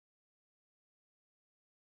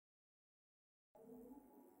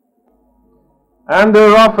And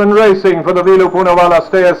they're off and racing for the Villoo Poonawalla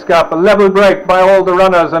Stayers Cup. A level break by all the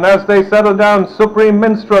runners, and as they settle down, Supreme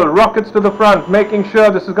Minstrel rockets to the front, making sure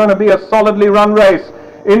this is going to be a solidly run race.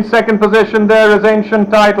 In second position there is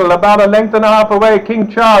Ancient Title, about a length and a half away,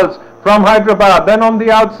 King Charles from Hyderabad. Then on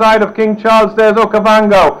the outside of King Charles there's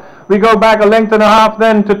Okavango. We go back a length and a half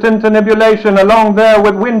then to Tintinnabulation, along there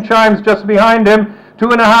with Wind Chimes just behind him.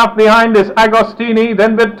 2.5 behind is Agostini,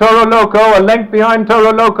 then with Toroloco, a length behind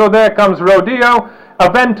Toroloco there comes Rodeo,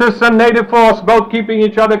 Aventus and Native Force, both keeping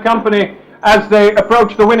each other company as they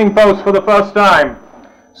approach the winning post for the first time.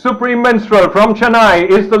 Supreme Minstrel from Chennai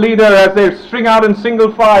is the leader as they string out in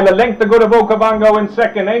single file, a length the good of Okavango in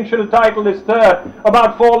second. Ancient Title is third,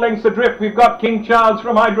 about 4 lengths adrift. We've got King Charles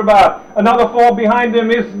from Hyderabad, another 4 behind him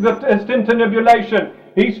is Tintinnabulation.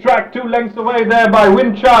 He's tracked 2 lengths away there by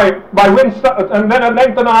Wind Chime, and then a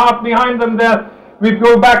length and a half behind them there. We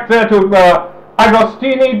go back there to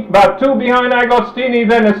Agostini, about 2 behind Agostini,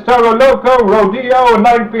 then is Toroloco, Rodeo, a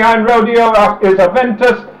length behind Rodeo is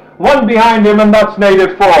Aventus, 1 behind him, and that's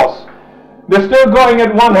Native Force. They're still going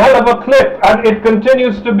at one hell of a clip, and it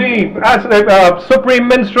continues to be, as Supreme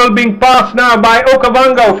Minstrel being passed now by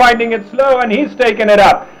Okavango, finding it slow, and he's taken it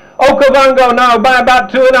up. Okavango now by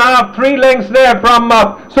about 2.5, 3 lengths there from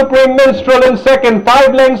Supreme Minstrel in second.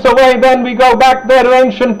 5 lengths away, then we go back there to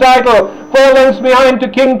Ancient Title. 4 lengths behind to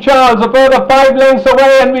King Charles. A further 5 lengths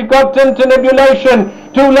away, and we've got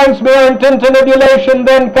Tintinnabulation. 2 lengths behind Tintinnabulation,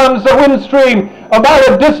 then comes the Windstream. About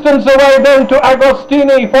a distance away then to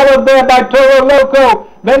Agostini, followed there by Toroloco.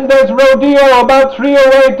 Then there's Rodeo, about 3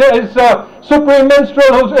 away to is Supreme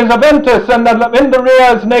Minstrel, who is Aventus, and in the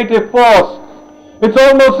rear is Native Force. It's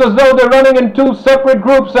almost as though they're running in 2 separate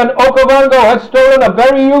groups, and Okavango has stolen a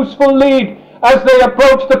very useful lead as they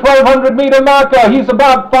approach the 1200-meter marker. He's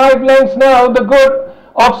about 5 lengths now, the good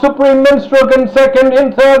of Supreme Minstrel in second.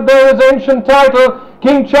 In third there is Ancient Title.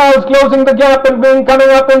 King Charles closing the gap and coming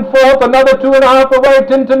up in fourth. Another 2.5 away,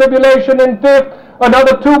 Tintinnabulation in fifth.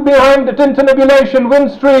 Another 2 behind the Tintinnabulation,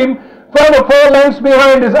 Windstream. Further 4 lengths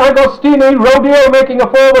behind is Agostini, Rodeo making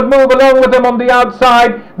a forward move along with him on the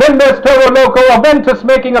outside. Then there's Toroloco, Aventus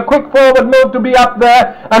making a quick forward move to be up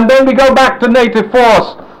there. And then we go back to Native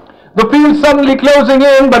Force. The field suddenly closing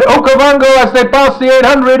in, but Okavango, as they pass the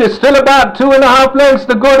 800, is still about 2.5 lengths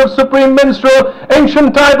the good of Supreme Minstrel.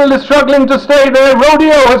 Ancient Title is struggling to stay there.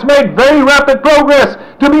 Rodeo has made very rapid progress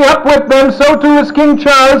to be up with them. So too is King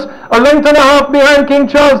Charles. A length and a half behind King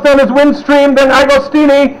Charles, then is Windstream, then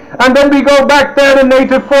Agostini, and then we go back there to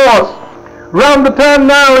Native Force. Round the turn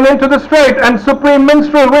now and into the straight, and Supreme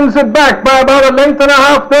Minstrel wins it back by about a length and a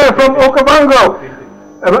half there from Okavango.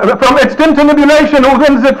 From its Tintinnabulation, who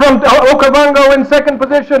wins it from Okavango in second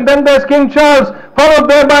position. Then there's King Charles, followed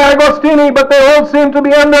there by Agostini, but they all seem to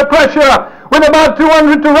be under pressure. With about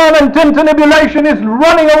 200 to run, and Tintinnabulation is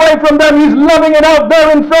running away from them. He's loving it out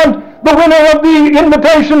there in front. The winner of the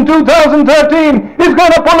Invitation 2013 is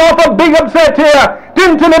going to pull off a big upset here.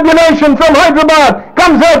 Tintinnabulation from Hyderabad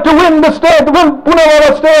comes out to win the Villoo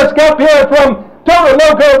Poonawalla Stayers Cup here from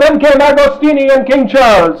Toroloco. Then came Agostini and King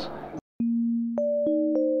Charles.